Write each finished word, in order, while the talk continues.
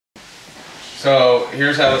So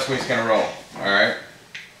here's how this week's gonna roll. All right.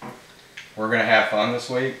 We're gonna have fun this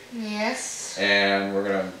week. Yes. And we're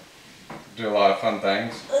gonna do a lot of fun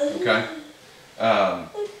things. Okay.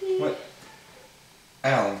 What?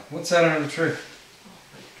 Alan, what's that under the tree?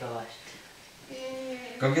 Oh my gosh.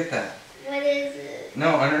 Go get that. What is it?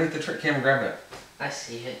 No, underneath the tree. Cameron, grab it. I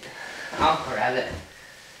see it. I'll grab it.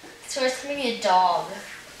 So it's gonna be a dog.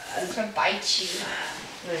 It's gonna bite you.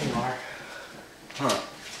 There you are. Huh.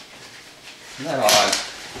 Isn't that odd?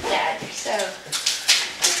 Dad, you're so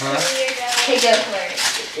Huh? weirdo. Okay, go for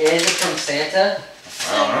it. Is it from Santa?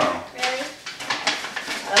 I don't know. Really?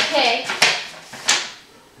 Okay.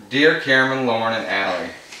 Dear Cameron, Lauren, and Allie,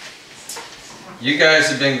 you guys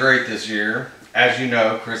have been great this year. As you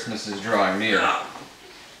know, Christmas is drawing near.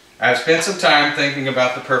 I've spent some time thinking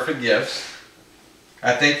about the perfect gifts.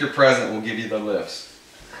 I think your present will give you the lifts.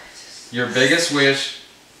 Your biggest wish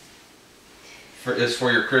is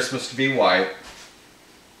for your Christmas to be white.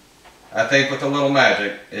 I think with a little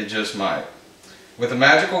magic, it just might. With the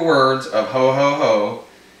magical words of ho ho ho,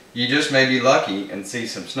 you just may be lucky and see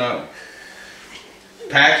some snow.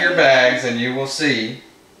 Pack your bags and you will see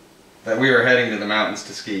that we are heading to the mountains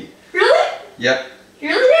to ski. Really? Yep.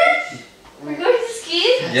 Really, Dad? We're going to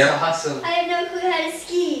ski? That's Yep. awesome. I have no clue how to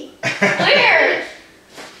ski. Where?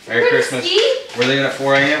 Merry Christmas. Ski? We're leaving at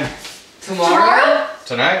 4 a.m. Tomorrow?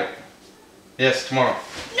 Tonight? Yes, tomorrow.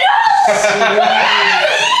 No!